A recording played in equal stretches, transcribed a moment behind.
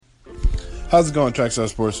How's it going, Trackstar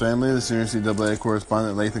Sports family? The Senior NCAA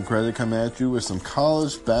correspondent Lathan Credit coming at you with some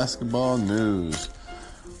college basketball news.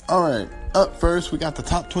 All right, up first, we got the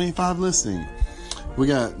top 25 listing. We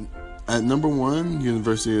got at number 1,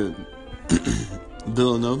 University of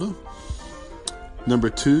Villanova. Number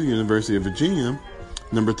 2, University of Virginia.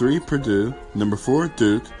 Number 3, Purdue. Number 4,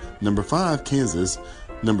 Duke. Number 5, Kansas.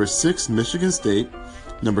 Number 6, Michigan State.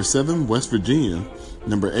 Number 7, West Virginia.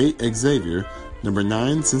 Number 8, Xavier. Number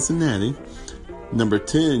 9, Cincinnati. Number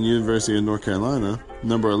 10, University of North Carolina.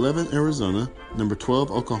 Number 11, Arizona. Number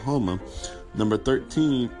 12, Oklahoma. Number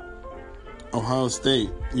 13, Ohio State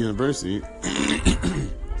University.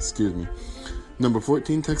 Excuse me. Number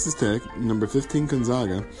 14, Texas Tech. Number 15,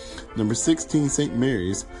 Gonzaga. Number 16, St.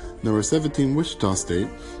 Mary's. Number 17, Wichita State.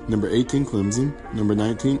 Number 18, Clemson. Number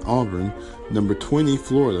 19, Auburn. Number 20,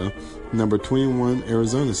 Florida. Number 21,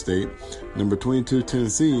 Arizona State. Number 22,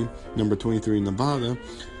 Tennessee. Number 23, Nevada.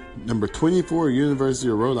 Number 24, University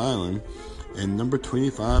of Rhode Island. And number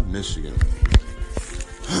 25, Michigan.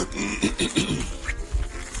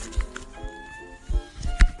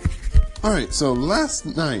 All right, so last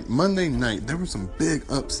night, Monday night, there were some big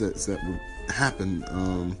upsets that happened.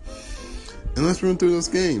 And let's run through those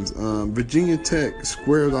games. Virginia Tech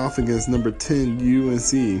squared off against number 10,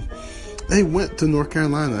 UNC. They went to North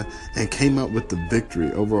Carolina and came out with the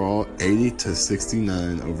victory overall,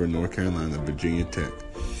 80-69 over North Carolina, Virginia Tech.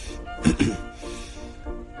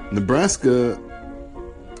 Nebraska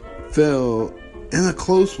fell in a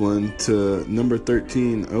close one to number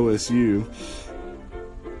 13, OSU.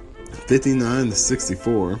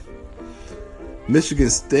 59-64. Michigan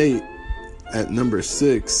State at number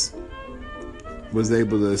 6 was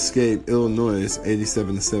able to escape Illinois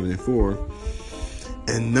 87-74.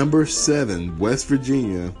 And number 7, West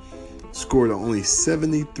Virginia, scored only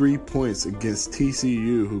 73 points against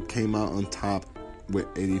TCU, who came out on top with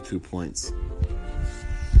 82 points.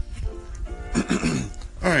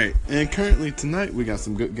 All right, and currently tonight we got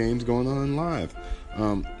some good games going on live.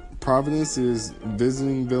 Providence is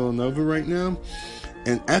visiting Villanova right now.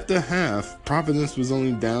 And at the half, Providence was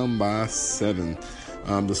only down by 7.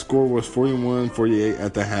 The score was 41-48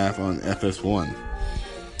 at the half on FS1.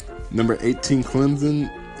 Number 18,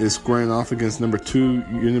 Clemson, is squaring off against number 2,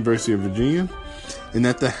 University of Virginia. And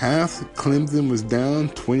at the half, Clemson was down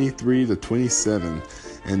 23-27.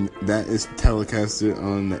 And that is telecasted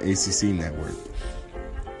on the ACC network.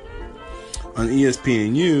 On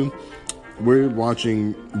ESPNU, we're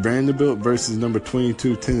watching Vanderbilt versus number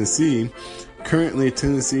 22, Tennessee. Currently,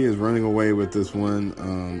 Tennessee is running away with this one,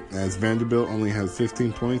 as Vanderbilt only has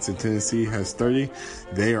 15 points and Tennessee has 30.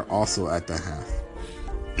 They are also at the half.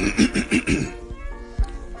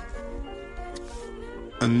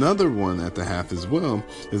 Another one at the half as well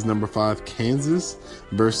is number 5, Kansas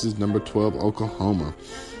versus number 12, Oklahoma.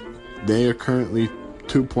 They are currently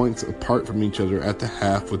 2 points apart from each other at the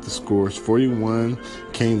half, with the scores 41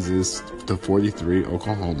 Kansas to 43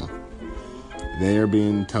 Oklahoma. They are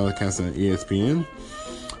being telecast on ESPN.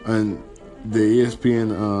 And the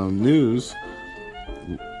ESPN news,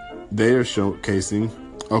 they are showcasing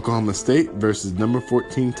Oklahoma State versus number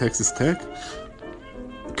 14 Texas Tech.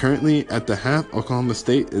 Currently at the half, Oklahoma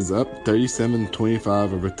State is up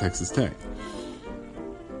 37-25 over Texas Tech.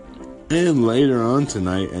 And later on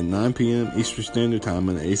tonight at 9 p.m. Eastern Standard Time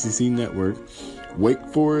on the ACC Network, Wake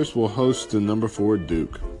Forest will host the number 4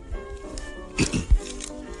 Duke.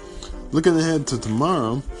 Looking ahead to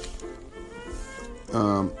tomorrow,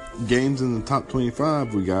 games in the top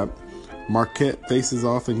 25, we got Marquette faces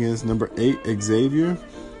off against number 8 Xavier.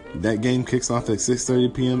 That game kicks off at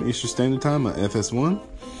 6:30 p.m. Eastern Standard Time on FS1.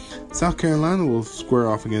 South Carolina will square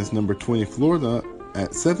off against number 20 Florida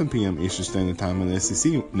at 7 p.m. Eastern Standard Time on the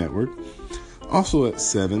SEC Network. Also at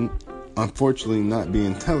 7, unfortunately not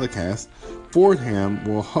being telecast, Fordham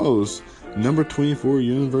will host number 24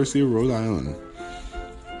 University of Rhode Island.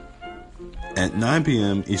 At 9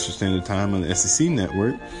 p.m. Eastern Standard Time on the SEC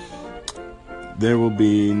Network, there will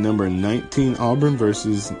be number 19 Auburn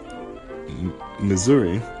versus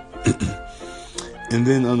Missouri. And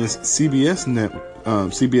then on the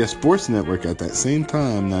CBS Sports Network at that same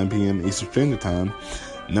time, 9 p.m. Eastern Standard Time,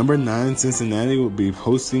 number 9 Cincinnati will be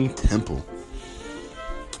hosting Temple.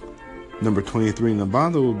 Number 23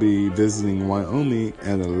 Nevada will be visiting Wyoming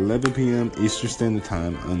at 11 p.m. Eastern Standard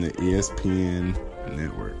Time on the ESPN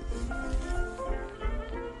Network.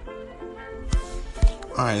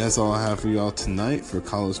 Alright, that's all I have for y'all tonight for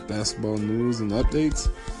college basketball news and updates.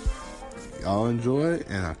 Y'all enjoy,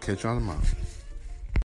 and I'll catch y'all tomorrow.